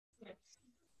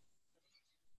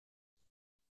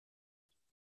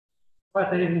All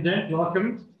right, ladies and gents,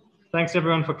 welcome. Thanks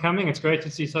everyone for coming. It's great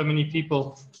to see so many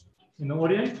people in the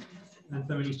audience and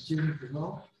so many students as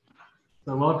well.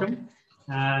 So welcome,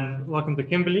 and welcome to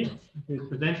Kimberly, who's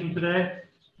presenting today.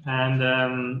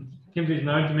 And Kimberly is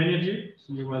known to many of you.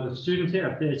 She was a student here,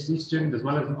 a PhD student, as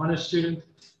well as an honors student,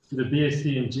 with a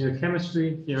BSc in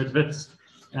geochemistry here at Wits,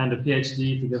 and a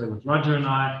PhD together with Roger and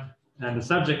I. And the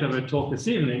subject of her talk this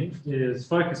evening is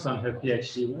focused on her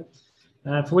PhD work,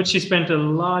 for which she spent a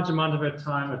large amount of her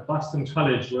time at Boston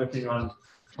College working on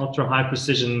ultra-high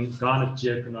precision garnet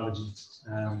geochronology.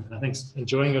 I think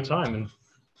enjoying your time, and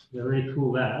you're a very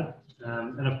cool lad.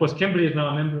 And of course, Kimberly is now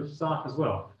a member of staff as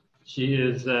well. She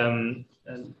is in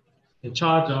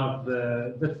charge of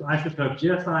the Isotope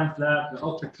Geoscience Lab, the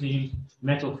ultra-clean,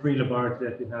 metal-free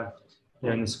laboratory that you have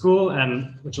here in the school,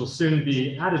 and which will soon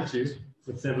be added to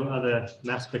with several other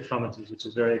mass spectrometers, which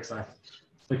is very exciting.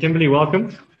 So Kimberly,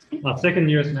 welcome. Our second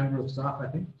newest member of staff, I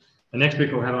think. And next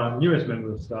week we'll have our newest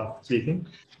member of staff speaking.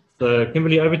 So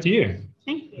Kimberly, over to you.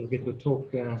 Thank you. We'll get to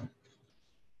talk. And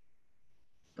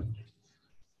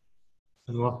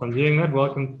whilst I'm doing that,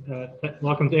 welcome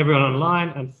to everyone online,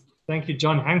 and thank you,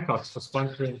 John Hancock, for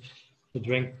sponsoring the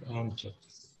drink and chips.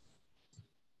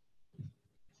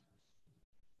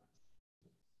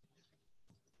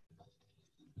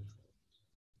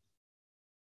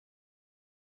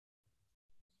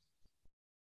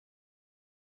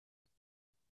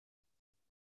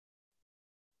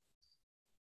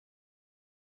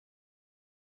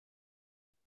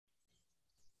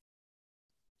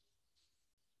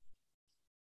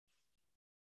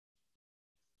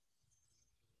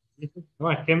 All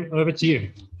right, Kim, over to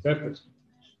you. Go for it.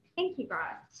 Thank you,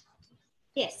 Brian.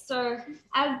 Yes, so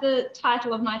as the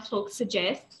title of my talk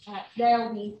suggests,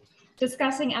 they'll be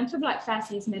discussing amphibolite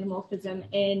facies metamorphism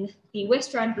in the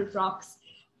West Randburg rocks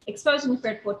exposed in the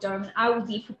Vredefort dome. And I will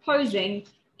be proposing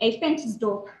a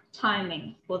Ventersdorp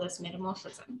timing for this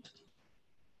metamorphism.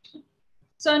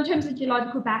 So in terms of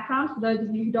geological background, for those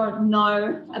of you who don't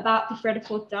know about the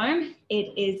Vredefort dome,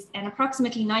 it is an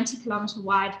approximately 90-kilometer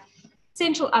wide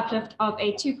central uplift of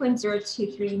a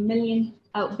 2.023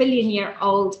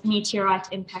 billion-year-old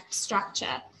meteorite impact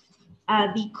structure.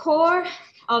 The core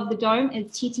of the dome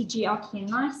is TTG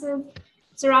Archeanices,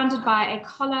 surrounded by a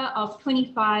collar of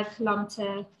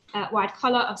 25-kilometer wide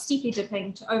collar of steeply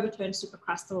dipping to overturned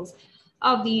supercrustals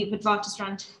of the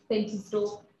Vredefort,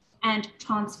 Ventersdorp, and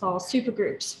Transvaal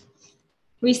supergroups.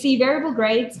 We see variable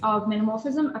grades of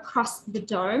metamorphism across the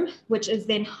dome, which is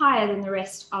then higher than the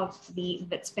rest of the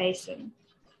Wits basin.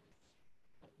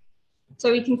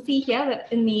 So we can see here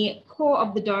that in the core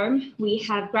of the dome, we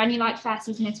have granulite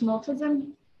facies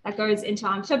metamorphism that goes into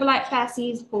amphibolite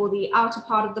facies for the outer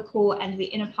part of the core and the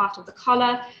inner part of the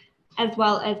collar, as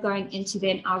well as going into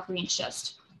then our green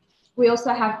schist. We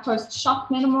also have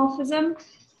post-shock metamorphism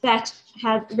that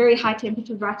has very high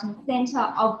temperatures right in the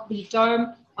center of the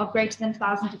dome, of greater than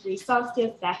 1,000 degrees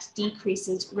Celsius that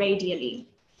decreases radially.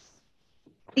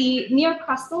 The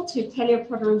neocrustal to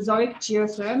paleoproterozoic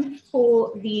geotherm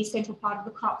for the central part of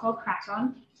the whole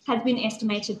craton has been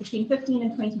estimated between 15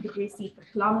 and 20 degrees C per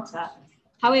kilometer.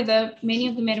 However, many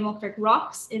of the metamorphic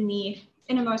rocks in the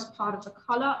innermost part of the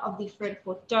collar of the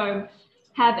Vredefort dome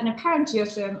have an apparent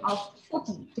geotherm of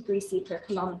 40 degrees C per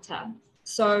kilometer.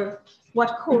 So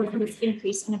what caused this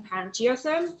increase in apparent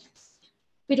geotherm?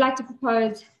 We'd like to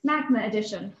propose magma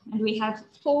addition, and we have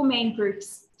four main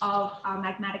groups of our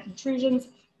magmatic intrusions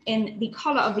in the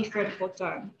collar of the Vredefort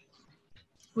dome.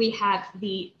 We have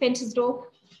the Ventersdorp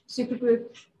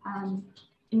supergroup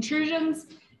intrusions.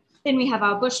 Then we have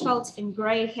our bushveld in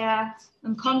gray here,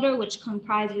 Mkondo, which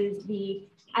comprises the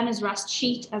Anna's Rust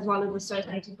sheet as well as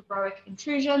associated Gabbroic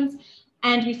intrusions.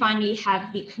 And we finally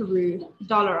have the Karoo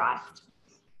dolerite.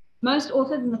 Most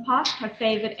authors in the past have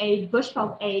favored a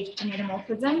bushveld age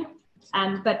metamorphism,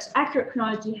 but accurate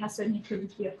chronology has certainly proven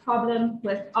to be a problem,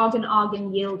 with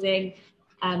argon-argon yielding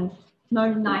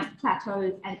known nice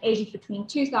plateaus and ages between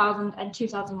 2,000 and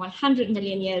 2,100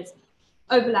 million years,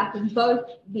 overlapping both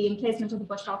the emplacement of the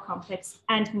bushveld complex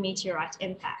and the meteorite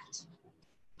impact.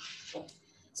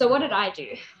 So what did I do?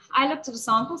 I looked at a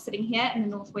sample sitting here in the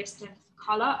northwestern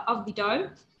collar of the dome,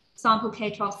 sample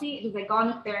K12C. It is a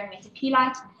garnet-bearing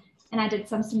metapelite, and I did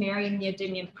some Sumerian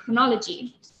neodymium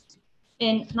chronology.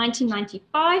 In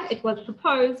 1995, it was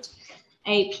proposed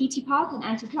a PT path, an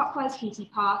anti-clockwise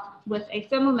PT path, with a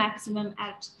thermal maximum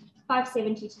at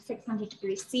 570 to 600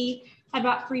 degrees C at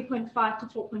about 3.5 to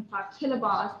 4.5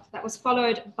 kilobars, that was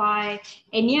followed by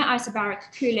a near isobaric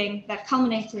cooling that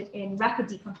culminated in rapid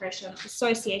decompression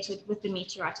associated with the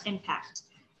meteorite impact.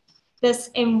 This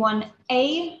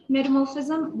M1A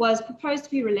metamorphism was proposed to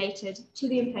be related to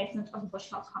the emplacement of the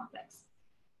bushveld complex.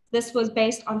 This was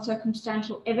based on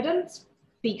circumstantial evidence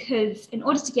because in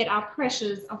order to get our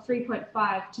pressures of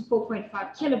 3.5 to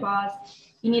 4.5 kilobars,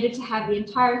 you needed to have the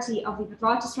entirety of the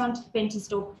Vredefort,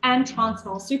 Ventersdorp, and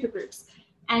Transvaal supergroups,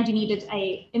 and you needed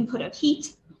an input of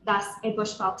heat, thus a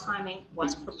bushveld timing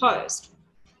was proposed.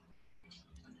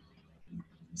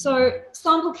 So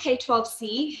sample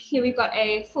K12C, here we've got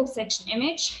a full section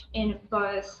image in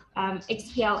both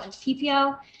XPL and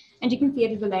PPL, and you can see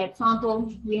it as a layered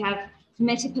sample. We have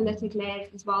metaphylitic layers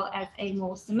as well as a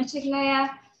more semitic layer.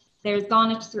 There's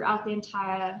garnet throughout the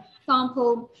entire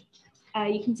sample.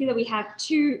 You can see that we have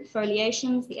two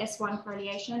foliations. The S1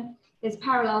 foliation is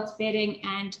parallel to bedding,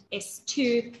 and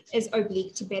S2 is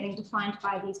oblique to bedding, defined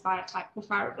by these biotype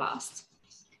porphyroblasts.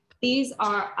 These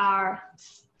are our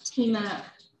TEMA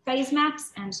phase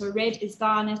maps, and so red is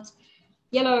garnet,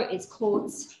 yellow is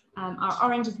quartz, our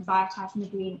orange is the biotype, and the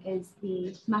green is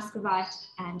the muscovite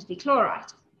and the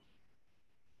chlorite.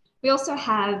 We also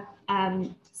have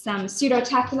some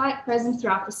pseudotachyllite present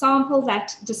throughout the sample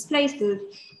that displaces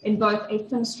in both a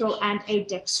sinistral and a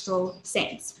dextral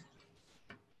sense.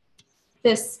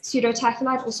 This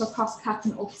pseudotachyllite also cross-cuts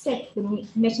and offsets the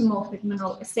metamorphic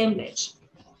mineral assemblage.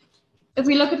 If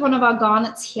we look at one of our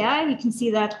garnets here, you can see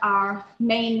that our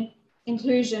main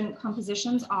inclusion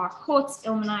compositions are quartz,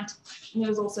 ilmenite, and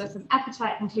there's also some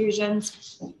apatite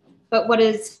inclusions. But what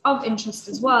is of interest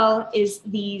as well is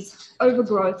these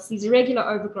overgrowths, these irregular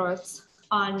overgrowths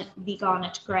on the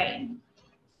garnet grain.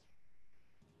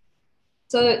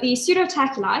 So the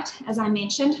pseudotachyllite, as I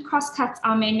mentioned, cross-cuts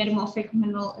our main metamorphic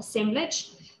mineral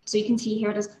assemblage. So you can see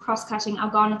here it is cross-cutting our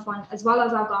garnet 1 as well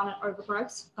as our garnet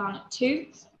overgrowths, garnet 2.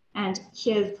 And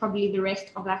here's probably the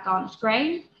rest of that garnet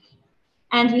grain.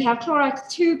 And we have chlorite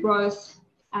 2 growth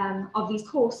of these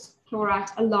coarse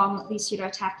chlorite along the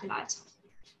pseudotachyllite.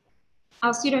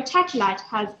 Our pseudotachyllite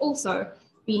has also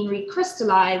been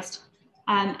recrystallized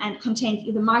and contains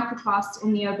either microclasts or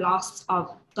neoblasts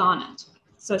of garnet.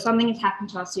 So something has happened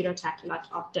to our pseudotachyllite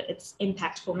after its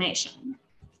impact formation.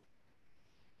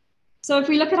 So if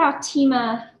we look at our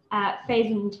TEMA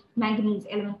phase and manganese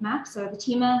element map, so the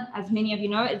TEMA, as many of you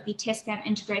know, is the TESCAM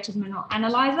integrated mineral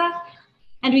analyzer.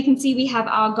 And we can see we have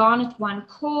our garnet 1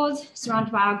 cores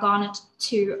surrounded by our garnet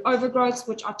 2 overgrowths,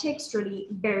 which are texturally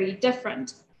very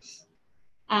different.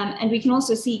 And we can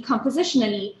also see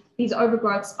compositionally, these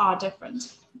overgrowths are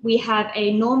different. We have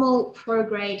a normal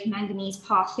prograde manganese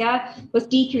path here with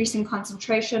decreasing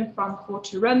concentration from core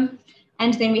to rim.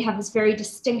 And then we have this very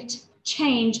distinct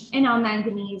change in our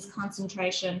manganese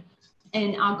concentration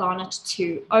in our garnet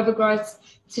 2 overgrowths,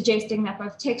 suggesting that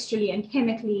both texturally and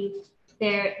chemically,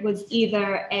 there was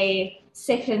either a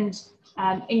second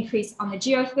increase on the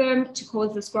geotherm to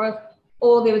cause this growth,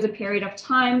 or there was a period of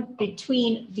time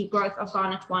between the growth of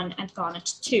garnet 1 and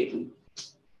garnet 2.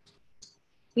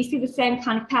 We see the same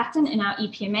kind of pattern in our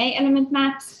EPMA element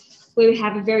maps, where we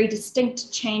have a very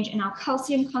distinct change in our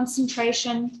calcium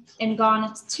concentration in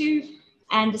garnet 2,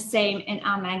 and the same in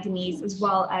our manganese, as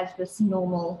well as this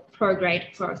normal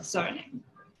prograde growth zoning.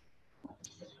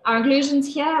 Our inclusions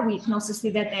here, we can also see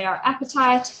that they are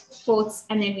apatite, quartz,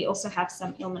 and then we also have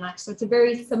some ilmenite. So it's a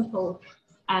very simple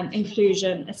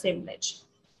inclusion assemblage.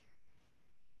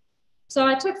 So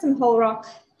I took some whole rock,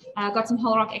 got some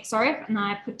whole rock XRF, and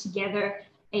I put together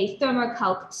a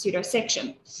thermocalc pseudo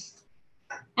section.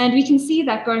 And we can see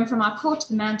that going from our core to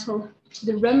the mantle to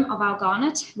the rim of our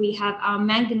garnet, we have our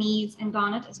manganese and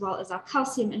garnet, as well as our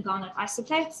calcium and garnet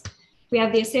isoplates. We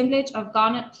have the assemblage of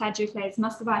garnet, plagioclase,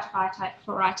 muscovite, biotite,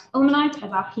 chlorite, ilmenite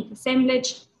as our peak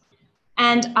assemblage.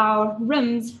 And our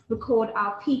rims record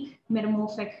our peak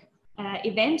metamorphic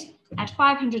event at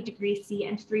 500 degrees C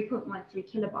and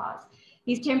 3.13 kilobars.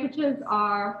 These temperatures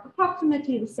are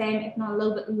approximately the same, if not a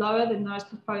little bit lower than those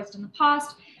proposed in the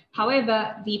past.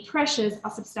 However, the pressures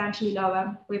are substantially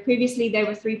lower. Where previously they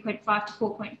were 3.5 to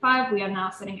 4.5, we are now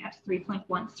sitting at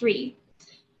 3.13.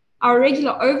 Our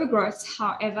regular overgrowths,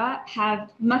 however, have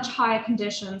much higher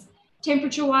conditions.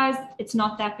 Temperature-wise, it's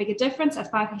not that big a difference at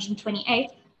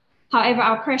 528. However,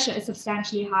 our pressure is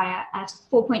substantially higher at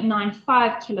 4.95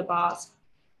 kilobars,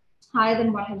 higher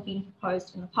than what has been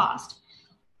proposed in the past.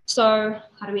 So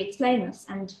how do we explain this?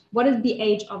 And what is the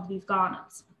age of these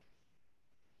garnets?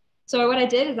 So what I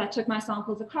did is I took my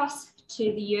samples across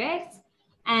to the US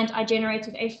and I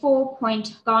generated a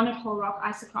 4-point garnet whole rock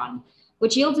isochron,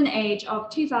 which yields an age of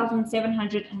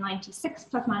 2,796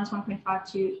 plus minus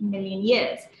 1.52 million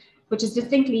years, which is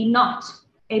distinctly not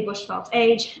a bushveld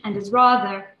age and is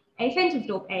rather a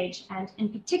Ventersdorp age. And in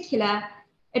particular,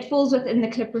 it falls within the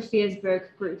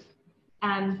Klippner-Viersberg group.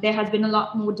 There has been a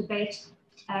lot more debate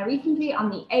recently on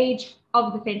the age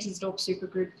of the Ventersdorp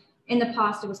supergroup. In the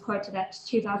past, it was quoted at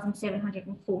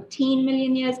 2,714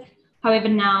 million years. However,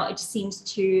 now it seems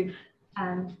to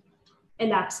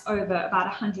elapse over about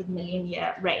 100 million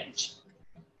year range.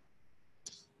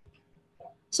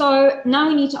 So now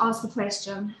we need to ask the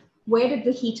question, where did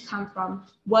the heat come from?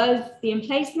 Was the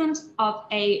emplacement of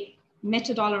a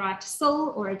metadolorite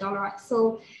sill or a dolorite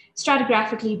sill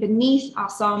stratigraphically beneath our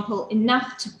sample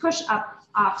enough to push up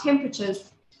our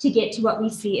temperatures to get to what we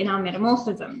see in our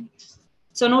metamorphism?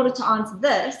 So in order to answer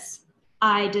this,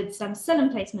 I did some sill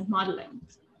emplacement modeling.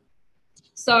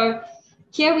 So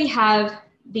here we have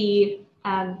the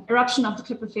eruption of the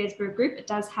Klipper-Versberg group. It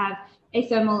does have a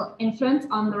thermal influence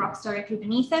on the rocks directly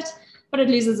beneath it, but it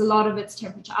loses a lot of its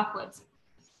temperature upwards.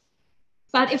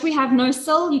 But if we have no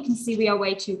sill, you can see we are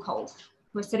way too cold.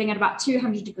 We're sitting at about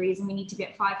 200 degrees and we need to be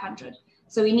at 500.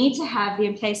 So we need to have the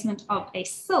emplacement of a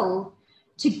sill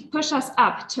to push us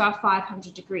up to our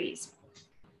 500 degrees.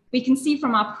 We can see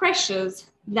from our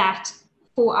pressures that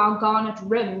for our garnet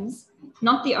rims,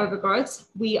 not the overgrowths,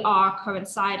 we are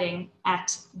coinciding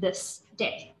at this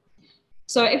depth.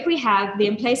 So if we have the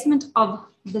emplacement of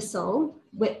the sill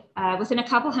within a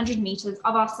couple hundred meters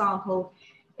of our sample,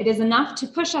 it is enough to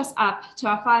push us up to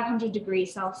our 500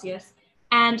 degrees Celsius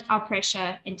and our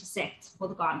pressure intersects for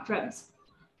the garnet rims.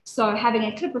 So having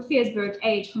a Klipper-Versberg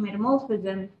age for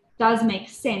metamorphism does make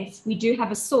sense. We do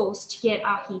have a source to get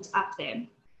our heat up there.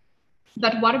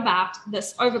 But what about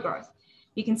this overgrowth?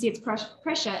 You can see its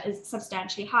pressure is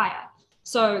substantially higher.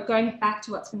 So going back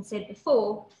to what's been said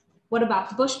before, what about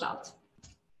the bushveld?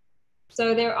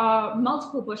 So there are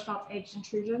multiple bushveld age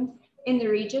intrusions in the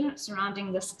region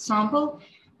surrounding this sample.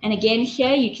 And again,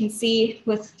 here you can see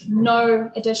with no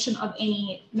addition of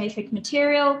any mafic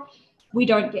material, we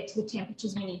don't get to the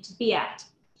temperatures we need to be at.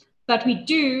 But we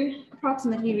do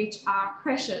approximately reach our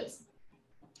pressures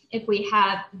if we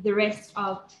have the rest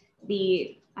of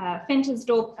the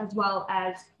Ventersdorp as well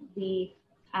as the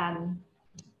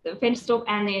Ventersdorp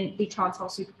and then the Transvaal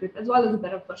supergroup, as well as a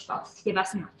bit of bushveld to give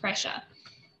us enough pressure.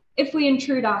 If we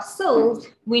intrude our sills,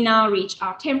 we now reach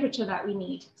our temperature that we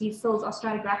need. These sills are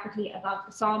stratigraphically above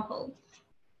the sample.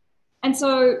 And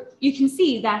so you can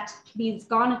see that these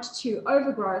garnet 2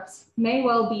 overgrowths may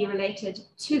well be related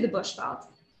to the bushveld.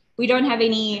 We don't have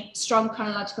any strong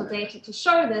chronological data to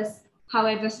show this.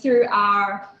 However, through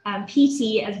our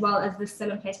PT as well as the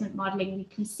sill emplacement modeling, we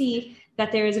can see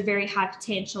that there is a very high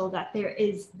potential that there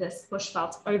is this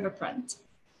bushveld overprint.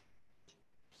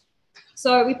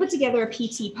 So we put together a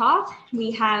PT path. We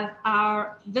have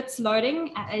our Wits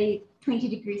loading at a 20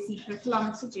 degrees C per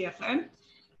kilometer geotherm,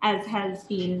 as has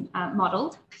been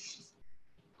modeled.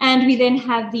 And we then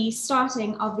have the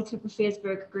starting of the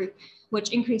Klipper-Versberg group, which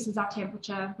increases our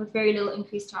temperature with very little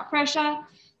increase to our pressure.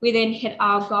 We then hit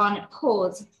our garnet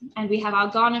cores, and we have our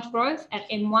garnet growth at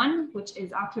M1, which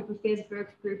is our Klipper-Versberg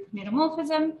group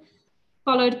metamorphism,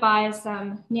 followed by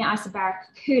some near isobaric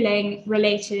cooling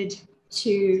related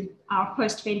to our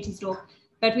post-Ventersdorp.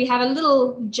 But we have a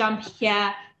little jump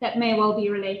here that may well be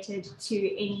related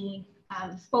to any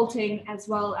faulting as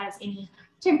well as any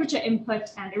temperature input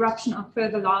and eruption of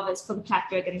further lavas for the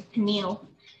Plattberg and Peniel.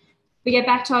 We get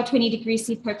back to our 20 degrees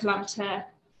C per kilometer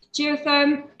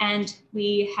geotherm, and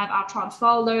we have our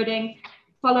Transvaal loading,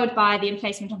 followed by the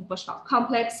emplacement of the bushveld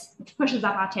complex, which pushes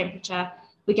up our temperature.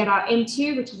 We get our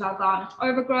M2, which is our garnet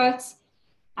overgrowths,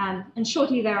 and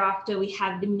shortly thereafter, we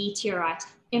have the meteorite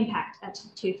impact at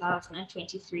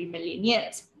 2023 million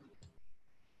years.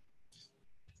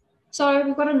 So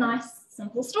we've got a nice,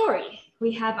 simple story.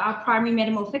 We have our primary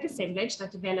metamorphic assemblage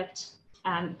that developed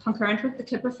concurrent with the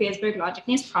Klipper-Versberg large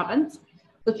igneous province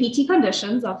with PT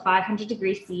conditions of 500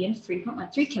 degrees C and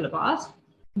 3.13 kilobars.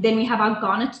 Then we have our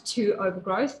garnet 2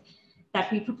 overgrowth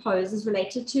that we propose is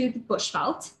related to the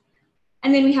bushveld.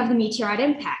 And then we have the meteorite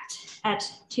impact at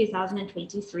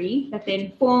 2023 that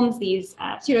then forms these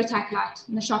pseudotachyllite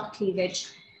in the shock cleavage.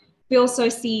 We also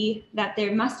see that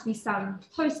there must be some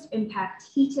post-impact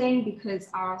heating because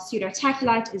our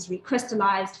pseudotachyllite is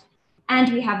recrystallized,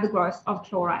 and we have the growth of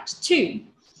chlorite too.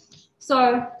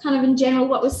 So kind of in general,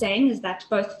 what we're saying is that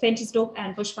both Ventersdorp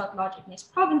and bushveld large igneous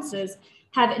provinces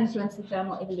have influenced the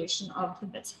thermal evolution of the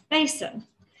Wits basin.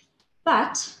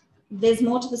 But there's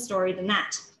more to the story than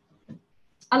that.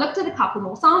 I looked at a couple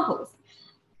more samples.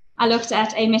 I looked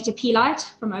at a metapelite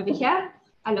from over here.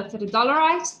 I looked at a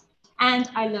dolorite, and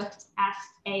I looked at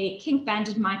a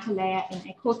kink-banded mica layer in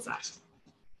a quartzite.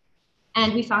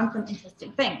 And we found some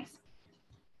interesting things.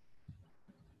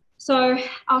 So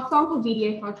our sample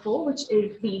VDA4, which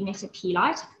is the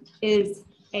metapelite, is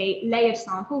a layered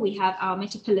sample. We have our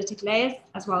metapolitic layers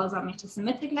as well as our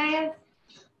metasemitic layers.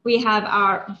 We have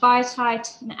our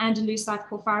biotite and andalusite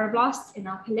porphyroblasts in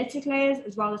our politic layers,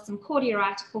 as well as some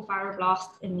cordierite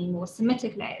porphyroblasts in the more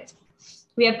semitic layers.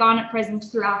 We have garnet present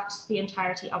throughout the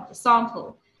entirety of the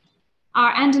sample.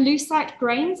 Our andalusite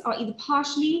grains are either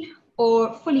partially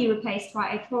or fully replaced by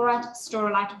a chlorite,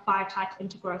 staurolite, biotite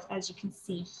intergrowth, as you can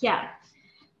see here.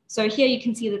 So here you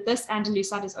can see that this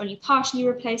andalusite is only partially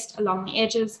replaced along the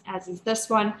edges, as is this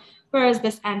one, whereas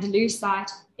this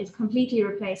andalusite is completely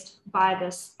replaced by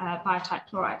this biotite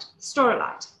chlorite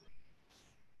staurolite.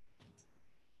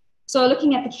 So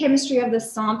looking at the chemistry of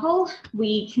this sample,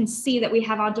 we can see that we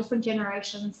have our different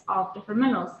generations of different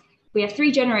minerals. We have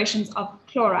 3 generations of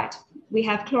chlorite. We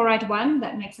have chlorite 1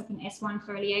 that makes up an S1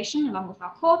 foliation along with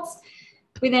our quartz.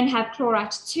 We then have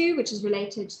chlorite 2, which is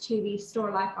related to the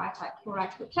staurolite biotite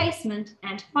chlorite replacement.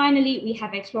 And finally, we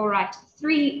have a chlorite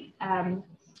 3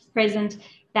 present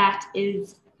that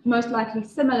is most likely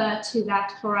similar to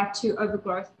that chlorite 2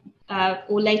 overgrowth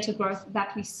or later growth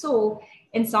that we saw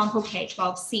in sample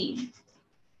K12C.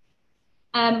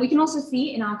 We can also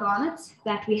see in our garnets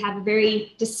that we have a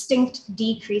very distinct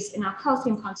decrease in our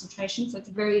calcium concentration. So it's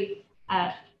a very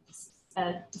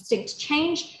distinct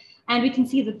change. And we can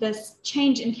see that this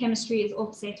change in chemistry is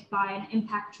offset by an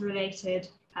impact-related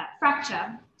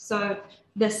fracture. So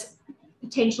this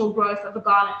potential growth of a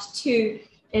garnet 2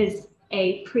 is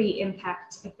a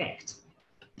pre-impact effect.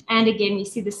 And again, we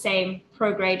see the same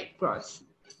prograde growth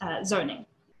zoning.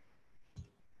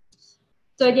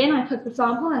 So again, I took the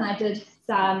sample and I did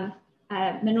some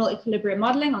mineral equilibrium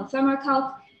modeling on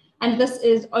thermocalc, and this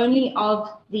is only of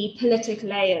the politic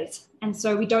layers. And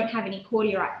so we don't have any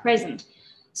cordierite present.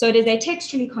 So it is a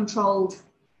texturally controlled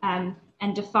and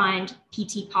defined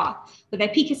PT path with a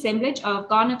peak assemblage of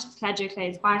garnet,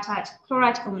 plagioclase, biotite,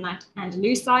 chlorite, ilmenite, and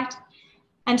andalusite.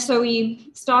 And so we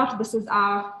start, this is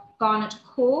our garnet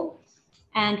core,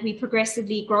 and we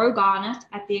progressively grow garnet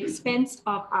at the expense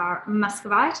of our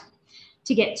muscovite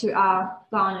to get to our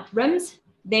garnet rims.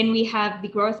 Then we have the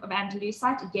growth of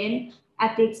andalusite, again,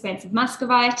 at the expense of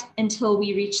muscovite until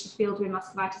we reach the field where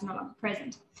muscovite is no longer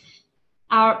present.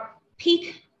 Our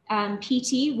peak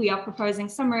PT, we are proposing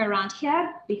somewhere around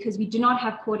here because we do not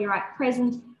have cordierite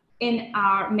present in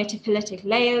our metapolitic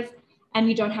layers, and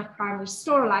we don't have primary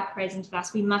staurolite present,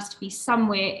 thus we must be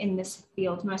somewhere in this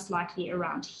field, most likely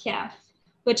around here,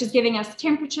 which is giving us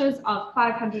temperatures of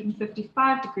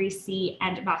 555 degrees C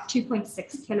and about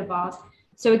 2.6 kilobars.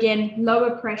 So again,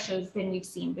 lower pressures than we've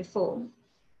seen before.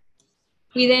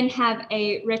 We then have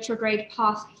a retrograde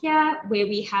path here where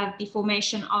we have the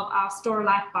formation of our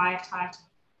staurolite, biotite,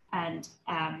 and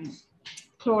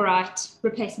chlorite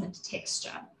replacement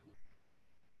texture.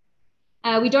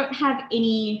 We don't have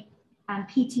any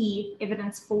PT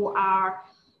evidence for our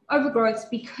overgrowths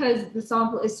because the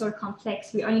sample is so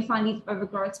complex. We only find these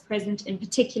overgrowths present in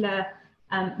particular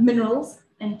minerals,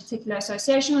 in particular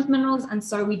association with minerals, and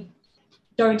so we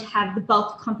don't have the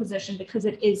bulk composition because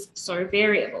it is so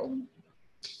variable.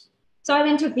 So I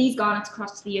then took these garnets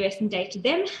across to the US and dated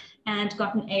them and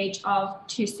got an age of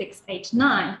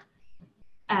 2689,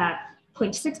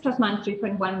 0.6 plus minus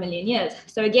 3.1 million years.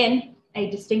 So again, a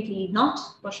distinctly not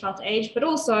Bushveld age, but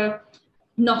also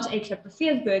not a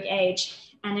Klippert-Fearsberg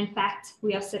age. And in fact,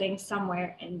 we are sitting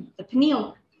somewhere in the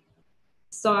Peniel.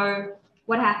 So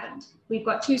what happened? We've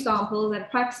got 2 samples at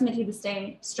approximately the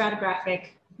same stratigraphic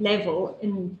level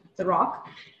in the rock,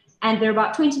 and they're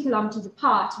about 20 kilometers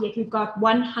apart, yet we've got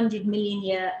 100 million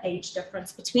year age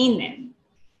difference between them.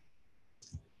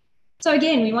 So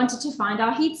again, we wanted to find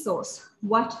our heat source.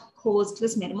 What caused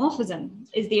this metamorphism?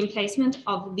 Is the emplacement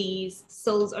of these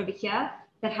sills over here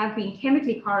that have been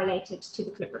chemically correlated to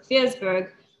the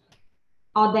Klippert-Fearsberg,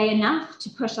 are they enough to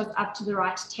push us up to the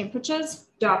right temperatures?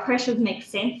 Do our pressures make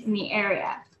sense in the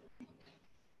area?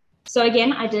 So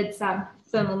again, I did some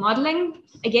thermal modeling,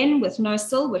 again with no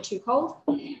sill, we're too cold.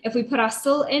 If we put our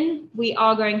sill in, we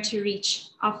are going to reach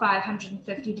our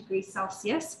 550 degrees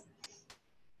Celsius.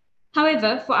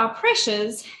 However, for our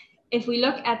pressures, if we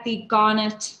look at the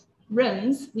garnet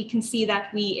rims, we can see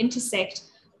that we intersect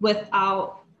with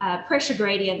our pressure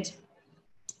gradient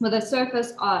with a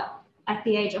surface at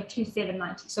the age of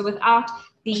 2790, so without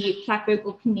the Plattberg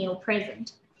or Peniel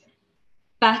present.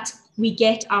 But we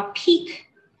get our peak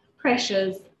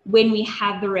pressures when we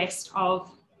have the rest of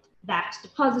that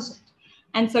deposited.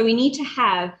 And so we need to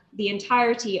have the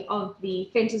entirety of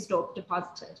the Ventersdorp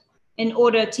deposited in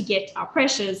order to get our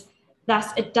pressures. Thus,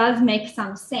 it does make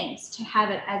some sense to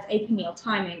have it as a Peniel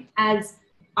timing, as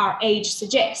our age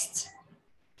suggests.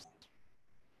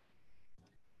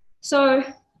 So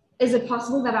is it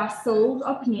possible that our sills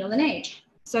are Peniel in age?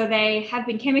 So they have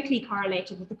been chemically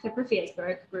correlated with the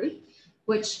Clipper-Vredefort group,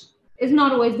 which is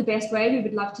not always the best way. We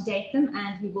would love to date them,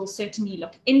 and we will certainly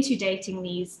look into dating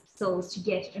these sills to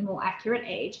get a more accurate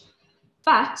age.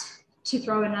 But to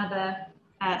throw another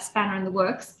spanner in the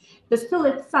works, the sill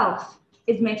itself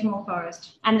is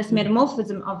metamorphosed, and this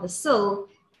metamorphism of the sill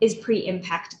is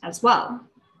pre-impact as well.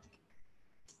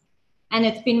 And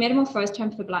it's been metamorphosed to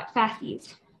amphibolic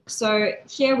facies. So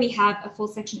here we have a full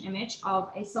section image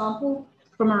of a sample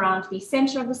from around the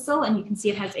center of the sill, and you can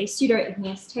see it has a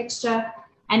pseudo-igneous texture,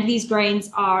 and these grains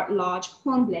are large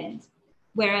hornblends.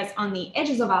 Whereas on the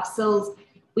edges of our sills,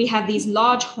 we have these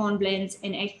large hornblends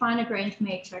in a finer grained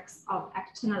matrix of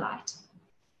actinolite.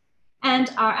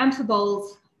 And our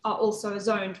amphiboles are also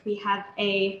zoned. We have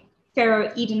a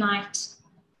ferroedenite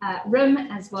rim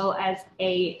as well as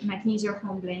a magnesia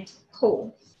hornblende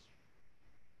core.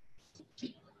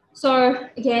 So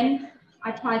again, I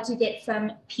tried to get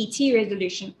some PT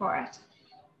resolution for it.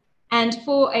 And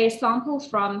for a sample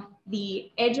from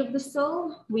the edge of the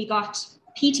sill, we got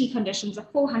PT conditions of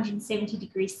 470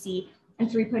 degrees C and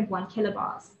 3.1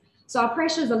 kilobars. So our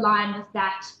pressures align with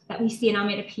that we see in our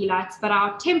metapelites, but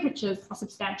our temperatures are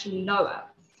substantially lower.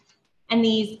 And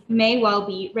these may well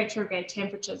be retrograde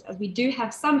temperatures, as we do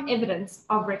have some evidence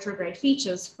of retrograde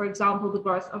features, for example, the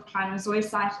growth of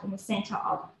clinozoisite in the center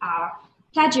of our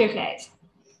plagioclase.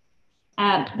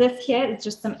 This here is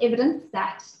just some evidence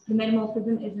that the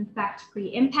metamorphism is in fact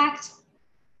pre-impact,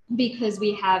 because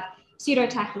we have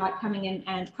pseudotachyllite coming in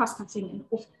and cross-cutting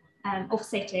and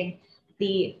offsetting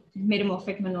the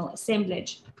metamorphic mineral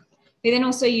assemblage. We then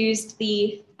also used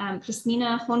the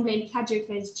Pristina hornblende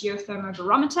plagioclase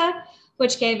geothermobarometer,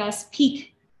 which gave us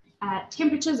peak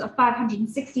temperatures of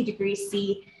 560 degrees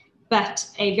C, but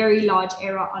a very large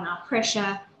error on our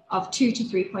pressure of 2 to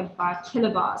 3.5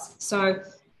 kilobars. So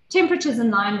temperatures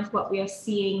in line with what we are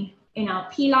seeing in our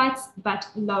pelites, but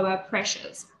lower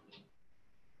pressures.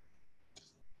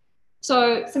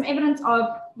 So some evidence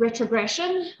of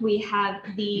retrogression. We have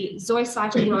the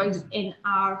zoisite growth in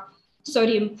our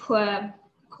sodium poor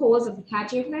cores of the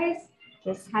plagioclase.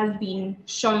 This has been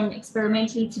shown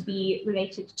experimentally to be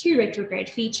related to retrograde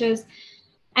features.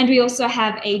 And we also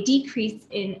have a decrease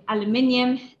in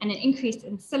aluminium and an increase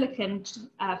in silicon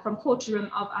from core to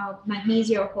rim of our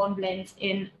magnesia hornblends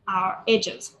in our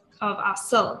edges of our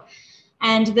sill.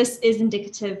 And this is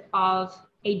indicative of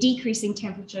a decreasing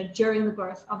temperature during the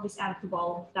growth of this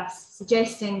amphibole, thus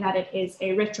suggesting that it is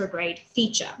a retrograde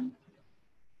feature.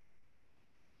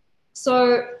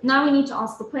 So now we need to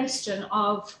ask the question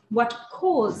of what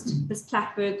caused this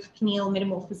Plattberg-Peniel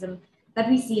metamorphism that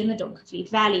we see in the Dunkervliet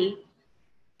Valley.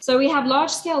 So we have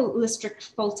large-scale listric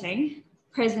faulting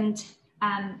present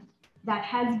that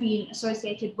has been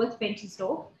associated with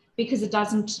Ventersdorp because it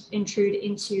doesn't intrude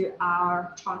into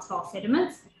our Transvaal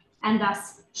sediments and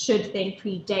thus should then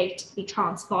predate the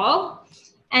Transvaal.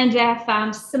 And they have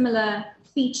found similar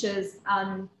features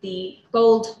on the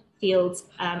gold fields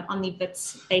on the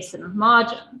Wits basin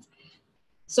margin.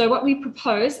 So what we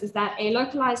propose is that a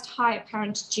localized high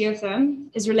apparent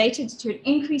geotherm is related to an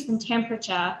increase in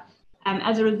temperature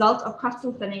as a result of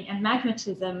crustal thinning and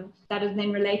magmatism that is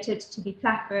then related to the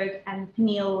Plattberg and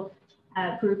Peniel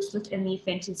groups within the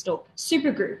Ventersdorp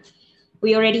supergroup.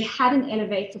 We already had an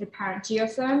elevated apparent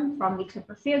geotherm from the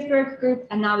Clipper-Vredefort group,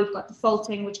 and now we've got the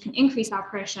faulting, which can increase our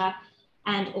pressure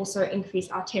and also increase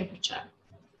our temperature.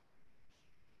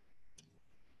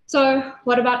 So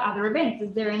what about other events?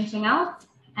 Is there anything else?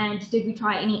 And did we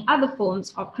try any other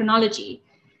forms of chronology?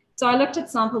 So I looked at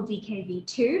sample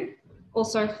DKV2,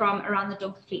 also from around the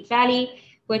Dunkervliet Valley,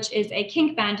 which is a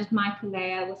kink-banded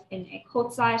microlayer within a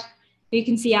quartzite. You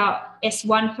can see our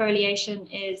S1 foliation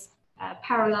is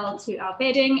parallel to our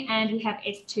bedding, and we have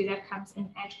S2 that comes in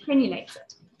and crenulates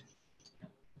it.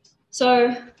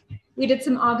 So we did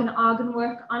some argon-argon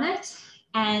work on it,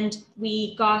 and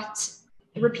we got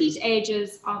repeat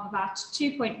ages of about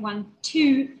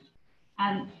 2.12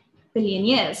 billion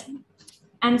years.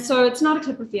 And so it's not a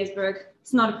Clipper-Vredefort,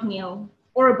 it's not a Peniel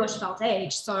or a Bushveld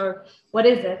age. So what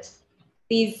is it?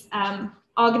 These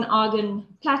argon-argon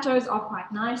plateaus are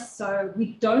quite nice. So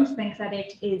we don't think that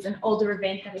it is an older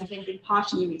event that has been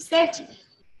partially reset.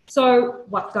 So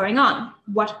what's going on?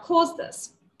 What caused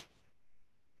this?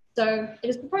 So it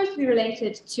is proposed to be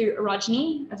related to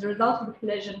orogeny as a result of the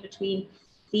collision between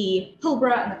the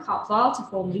Pilbara and the Karpvaal to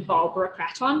form the Vaalbara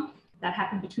craton that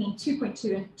happened between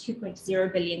 2.2 and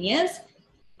 2.0 billion years.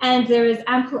 And there is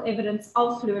ample evidence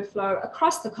of fluid flow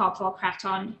across the Karpvaal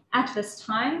craton at this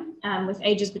time, with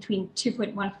ages between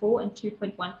 2.14 and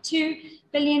 2.12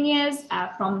 billion years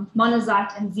from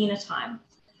monazite and xenotime.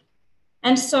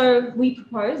 And so we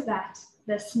propose that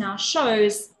this now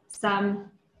shows some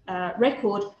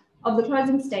record of the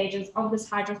closing stages of this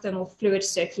hydrothermal fluid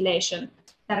circulation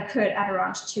that occurred at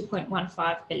around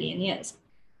 2.15 billion years.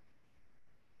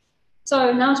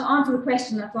 So now to answer the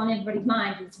question that's on everybody's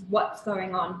mind is what's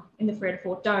going on in the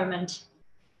Vredefort dome, and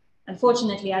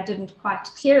unfortunately I didn't quite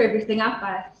clear everything up.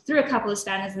 I threw a couple of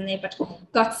spanners in there, but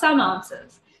got some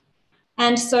answers.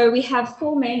 And so we have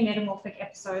four main metamorphic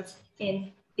episodes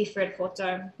in the Vredefort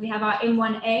dome. We have our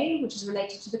M1A, which is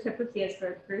related to the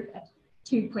Ventersdorp group at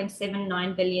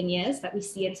 2.79 billion years that we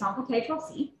see in sample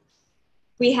K12C.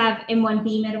 We have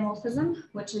M1B metamorphism,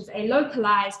 which is a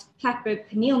localized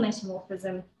Plattberg-Peniel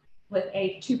metamorphism with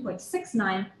a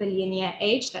 2.69 billion year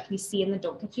age that we see in the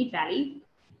Donkerfleet Valley.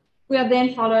 We are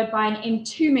then followed by an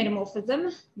M2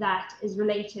 metamorphism that is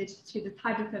related to the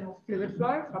hydrothermal fluid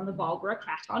flow from the Valbora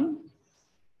craton.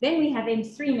 Then we have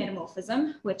M3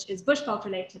 metamorphism, which is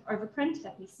bushveld-related overprint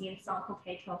that we see in sample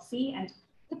K12C and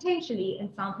potentially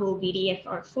in sample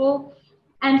VDF04.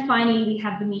 And finally, we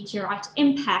have the meteorite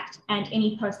impact and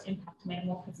any post-impact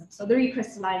metamorphism, so the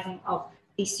recrystallizing of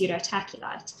the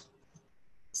pseudotachyllite.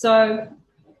 So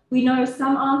we know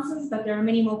some answers, but there are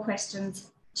many more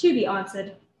questions to be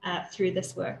answered through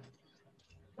this work.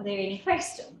 Are there any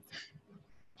questions?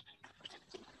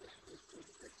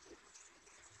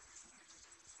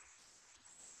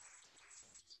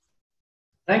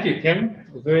 Thank you, Kim.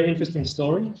 A very interesting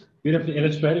story, beautifully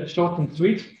illustrated, short and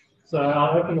sweet. So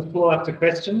I'll open the floor up to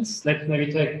questions. Let's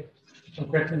maybe take some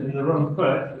questions in the room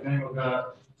first, and then we'll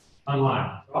go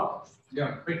online. Rob?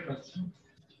 Yeah, quick question.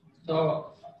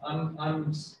 So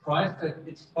I'm surprised that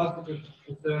it's possible to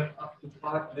preserve up to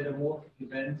 5 metamorphic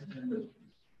events and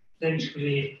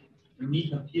essentially the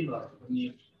Metamorphism. I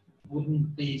mean,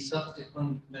 wouldn't the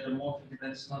subsequent metamorphic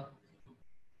events not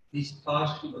at least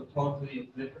partially or totally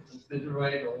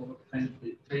obliterate or overcome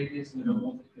the previous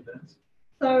metamorphic events?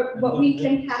 So what we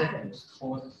think happened.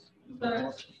 So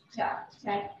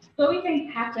what we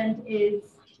think happened is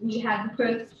we had the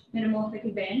first metamorphic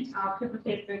event, our Ventersdorp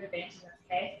event in this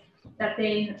case, that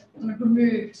then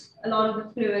removed a lot of the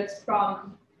fluids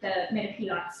from the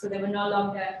metaphylites, so they were no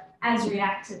longer as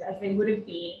reactive as they would have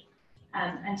been.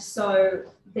 And so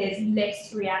there's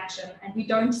less reaction, and we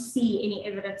don't see any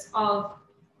evidence of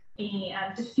any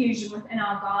diffusion within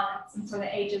our garnets, and so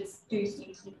the ages do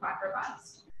seem to be quite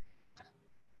robust.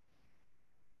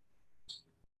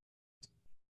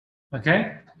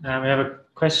 Okay, we have a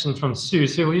question from Sue.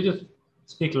 Sue, will you just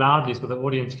speak loudly so the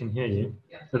audience can hear you?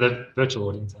 Yeah. So the virtual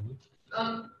audience, I mean.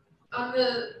 On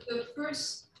the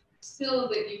first still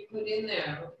that you put in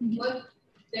there, what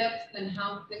depth and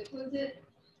how thick was it?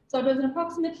 So it was an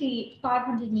approximately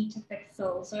 500 meter thick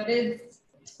sill. So it's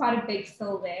quite a big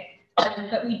sill there.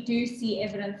 But we do see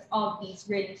evidence of these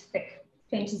really thick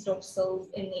Ventersdorp sills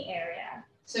in the area.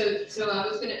 So I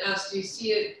was going to ask, do you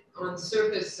see it on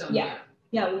surface somewhere?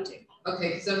 Yeah, we do. Okay,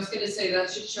 because I was going to say that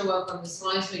should show up on the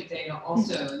seismic data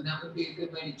also, and that would be a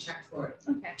good way to check for it.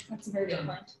 Okay, that's a very good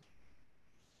point.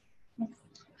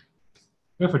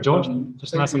 Go for George,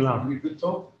 just nice and loud. Good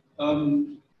talk.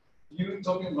 You were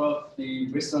talking about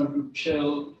the Western group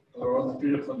shell around the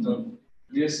Vredefort dome.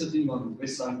 We are sitting on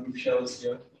Western group shells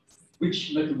here.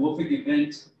 Which metamorphic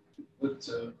event would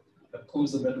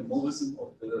cause the metamorphism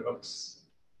of the rocks?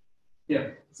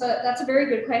 Yeah. So that's a very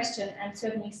good question, and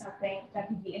certainly something that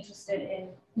we'd be interested in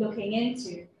looking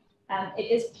into.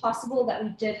 It is possible that we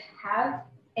did have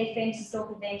a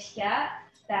Ventersdorp event here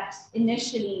that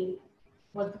initially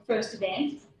was the first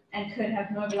event and could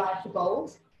have mobilized the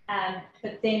gold,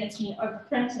 but then it's been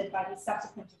overprinted by these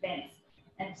subsequent events.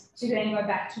 And to then go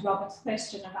back to Robert's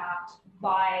question about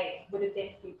why would it then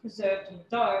be preserved in the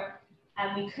dome,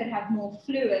 and we could have more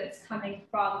fluids coming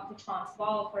from the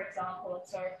Transvaal, for example.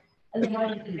 So a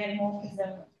lot of the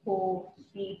metamorphism for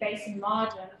the basin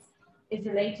margins is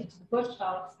related to the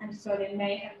bushvelds, and so there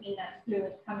may have been that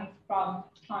fluid coming from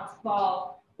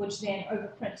Transvaal, which then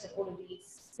overprinted all of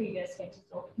these previous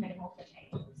Ventersdorp metamorphic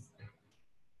ages.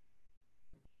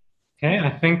 Okay, I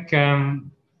think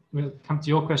we'll come to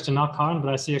your question now, Karen,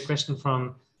 but I see a question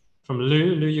from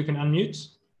Lou. Lou, you can unmute.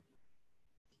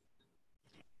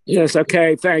 Yes,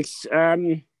 okay, thanks.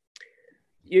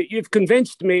 You've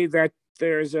convinced me that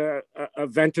there's a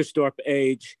Ventersdorp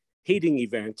age heating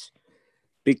event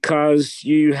because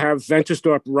you have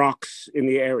Ventersdorp rocks in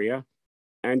the area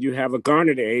and you have a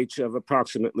garnet age of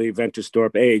approximately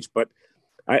Ventersdorp age. But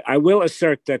I will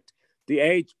assert that the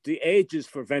ages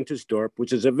for Ventersdorp,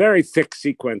 which is a very thick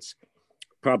sequence,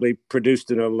 probably produced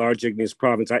in a large igneous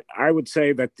province, I would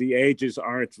say that the ages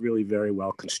aren't really very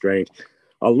well constrained.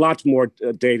 A lot more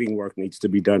dating work needs to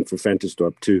be done for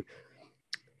Ventersdorp to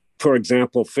for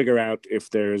example, figure out if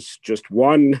there's just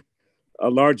one a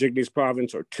large igneous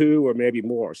province or two or maybe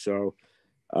more. So,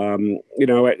 you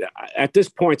know, at this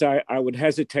point, I would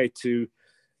hesitate to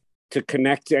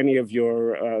connect any of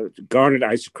your garnet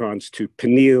isochrons to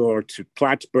Peniel or to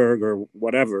Plattsburgh or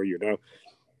whatever, you know.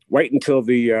 Wait until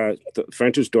the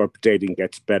Ventersdorp dating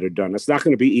gets better done. It's not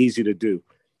going to be easy to do.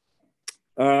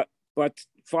 But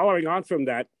following on from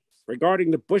that,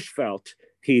 regarding the Bushveld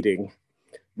heating,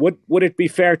 would it be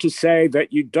fair to say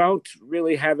that you don't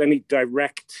really have any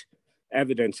direct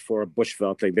evidence for a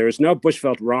Bushvelting? There is no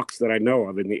Bushveld rocks that I know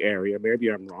of in the area. Maybe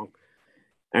I'm wrong.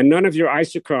 And none of your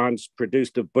isochrons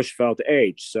produced a Bushveld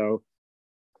age. So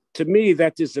to me,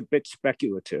 that is a bit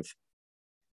speculative.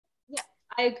 Yeah,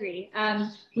 I agree.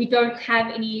 We don't have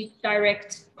any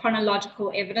direct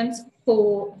chronological evidence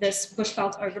for this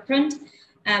Bushveld overprint.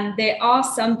 There are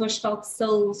some Bushveld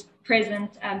sills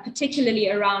present,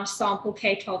 particularly around sample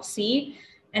K12C,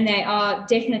 and they are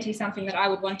definitely something that I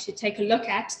would want to take a look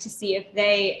at to see if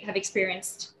they have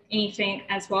experienced anything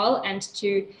as well and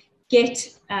to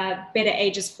get better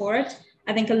ages for it.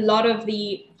 I think a lot of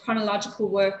the chronological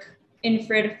work in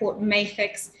Vredefort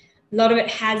Mayfix, a lot of it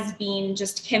has been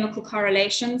just chemical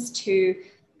correlations to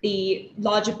the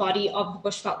larger body of the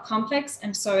Bushveld complex,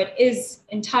 and so it is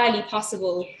entirely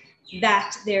possible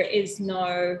that there is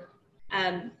no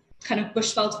kind of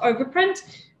Bushveld overprint,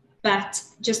 but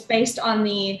just based on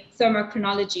the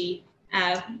thermochronology,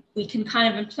 we can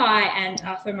kind of imply, and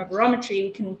our thermobarometry, we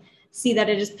can see that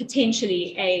it is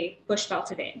potentially a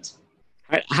Bushveld event.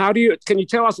 Can you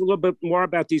tell us a little bit more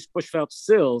about these Bushveld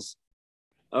sills?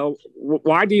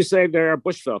 Why do you say they're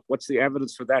Bushveld? What's the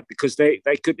evidence for that? Because they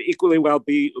could equally well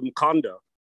be Umkondo,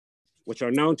 which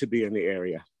are known to be in the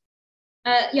area.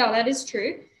 Yeah, that is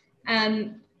true.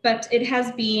 But it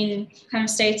has been kind of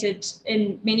stated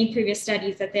in many previous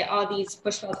studies that there are these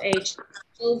Bushveld age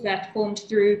sills that formed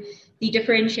through the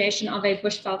differentiation of a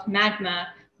Bushveld magma.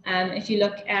 If you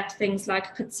look at things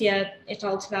like Kutsia et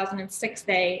al. 2006,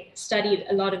 they studied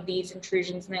a lot of these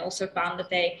intrusions, and they also found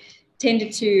that they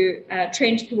tended to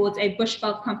trend towards a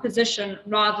Bushveld composition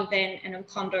rather than an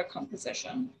Umkondo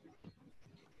composition.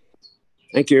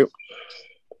 Thank you.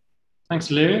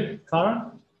 Thanks, Lou.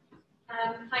 Clara?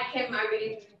 Hi, Kim. I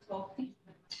really enjoyed the talk.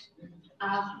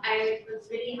 I was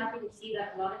really happy to see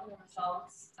that a lot of the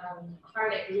results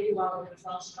correlate really well with the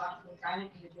results got from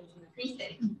diamond images in the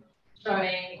pre-state,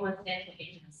 showing coincidental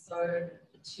agents. So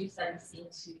the two studies seem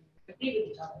to agree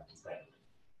with each other. That's great.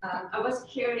 I was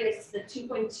curious, the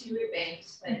 2.2 event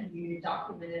that you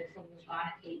documented from the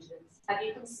garnet agents, have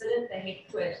you considered the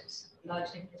Heckwit large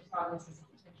igneous province as a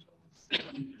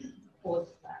potential cause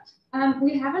of that?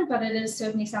 We haven't, but it is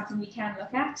certainly something we can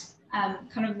look at.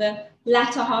 Kind of the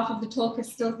latter half of the talk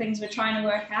is still things we're trying to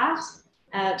work out.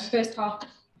 The first half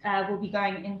will be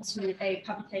going into a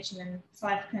publication in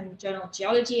South African Journal of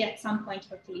Geology at some point,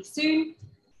 hopefully soon.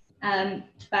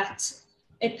 But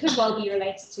it could well be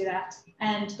related to that.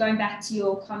 And going back to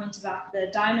your comment about the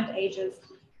diamond ages,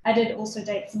 I did also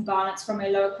date some garnets from a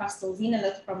lower crustal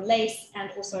xenolith from Lace,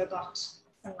 and also got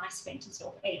some nice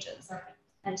Ventersdorp ages.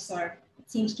 And so it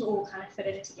seems to all kind of fit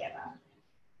in together.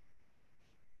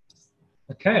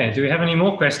 Okay, do we have any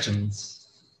more questions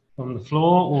from the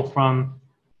floor or from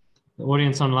the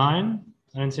audience online?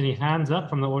 I don't see any hands up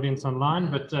from the audience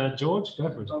online, but George, go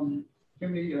for it.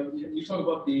 You talk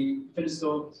about the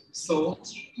Ventersdorp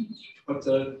salt, but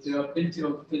there are plenty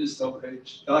of Ventersdorp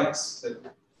dikes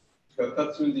that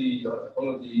cut through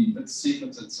all of the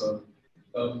sequence and so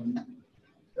on.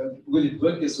 Will it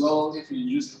work as well if you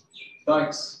use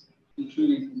dikes,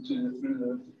 including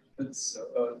through the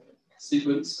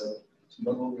sequence to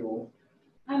model your?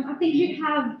 I think you'd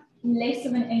have less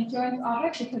of an influence of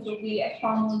it because it will be a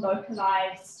far more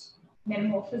localized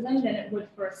metamorphism than it would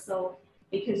for a sill,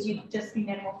 because you'd just be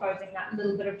metamorphosing that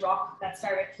little bit of rock that's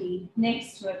directly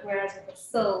next to it, whereas with a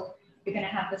sill, you're going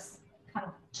to have this kind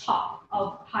of top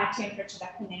of high temperature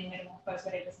that can then metamorphose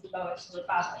whatever's below it or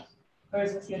above it.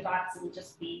 Whereas with your dikes, it will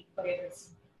just be whatever's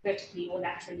vertically or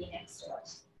laterally next to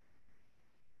it.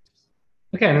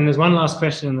 Okay, and then there's one last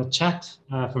question in the chat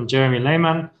from Jeremy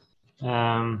Lehman.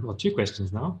 Well, two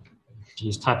questions now.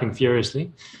 He's typing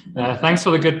furiously. Thanks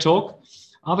for the good talk.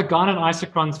 Are the garnet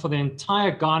isochrons for the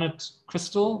entire garnet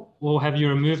crystal, or have you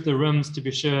removed the rims to be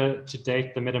sure to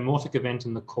date the metamorphic event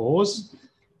and the cause?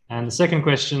 And the second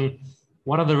question,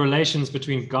 what are the relations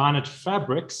between garnet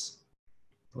fabrics,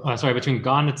 between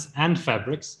garnets and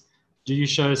fabrics? Do you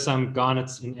show some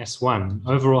garnets in S1?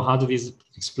 Overall, how do these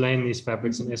explain these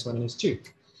fabrics in S1 and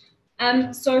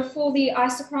S2? So for the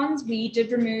isochrons, we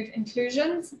did remove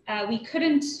inclusions. We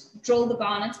couldn't drill the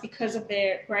garnets because of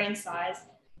their grain size.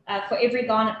 For every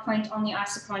garnet point on the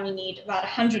isochron, you need about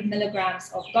 100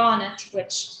 milligrams of garnet,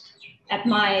 which at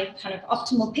my kind of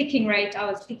optimal picking rate, I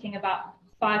was picking about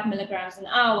 5 milligrams an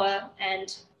hour.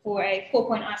 And for a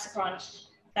 4-point isochron,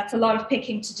 that's a lot of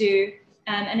picking to do.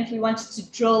 And if we wanted to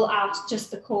drill out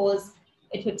just the cores,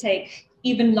 it would take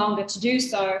even longer to do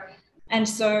so. And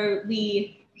so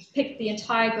we picked the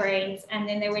entire grains, and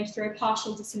then they went through a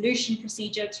partial dissolution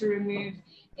procedure to remove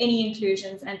any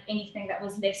inclusions and anything that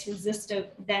was less resistive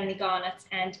than the garnets.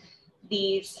 And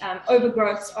these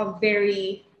overgrowths are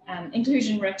very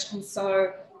inclusion rich. And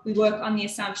so we work on the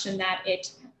assumption that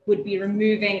it would be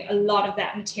removing a lot of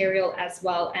that material as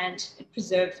well, and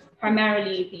preserve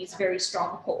primarily these very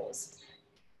strong cores.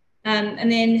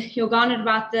 And then you're garnet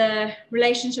about the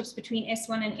relationships between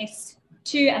S1 and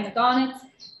S2 and the garnets.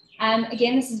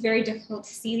 Again, this is very difficult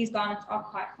to see. These garnets are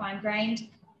quite fine grained.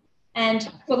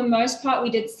 And for the most part,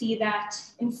 we did see that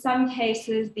in some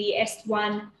cases, the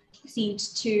S1 seemed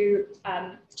to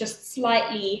just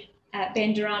slightly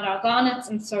bend around our garnets.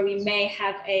 And so we may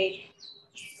have a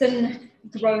thin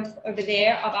growth over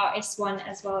there of our S1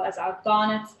 as well as our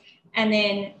garnets. And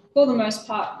then for the most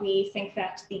part, we think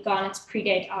that the garnets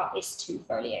predate our S2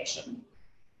 foliation.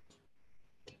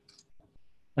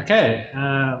 Okay,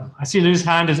 I see Lou's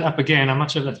hand is up again. I'm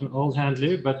not sure if that's an old hand,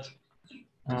 Lou, but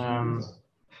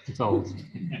it's old.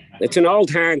 It's an old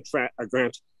hand,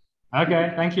 Grant.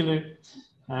 Okay, thank you, Lou.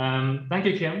 Thank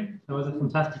you, Kim. That was a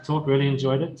fantastic talk. Really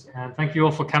enjoyed it. And thank you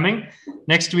all for coming.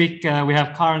 Next week, we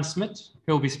have Karen Smit,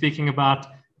 who will be speaking about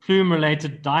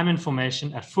plume-related diamond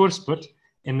formation at Voorsput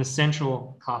in the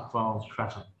central Kartwal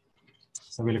crater.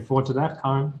 So we look forward to that,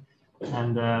 Karen.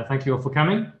 And thank you all for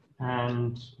coming.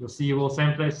 And we'll see you all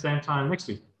same place, same time next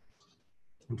week.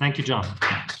 And thank you, John.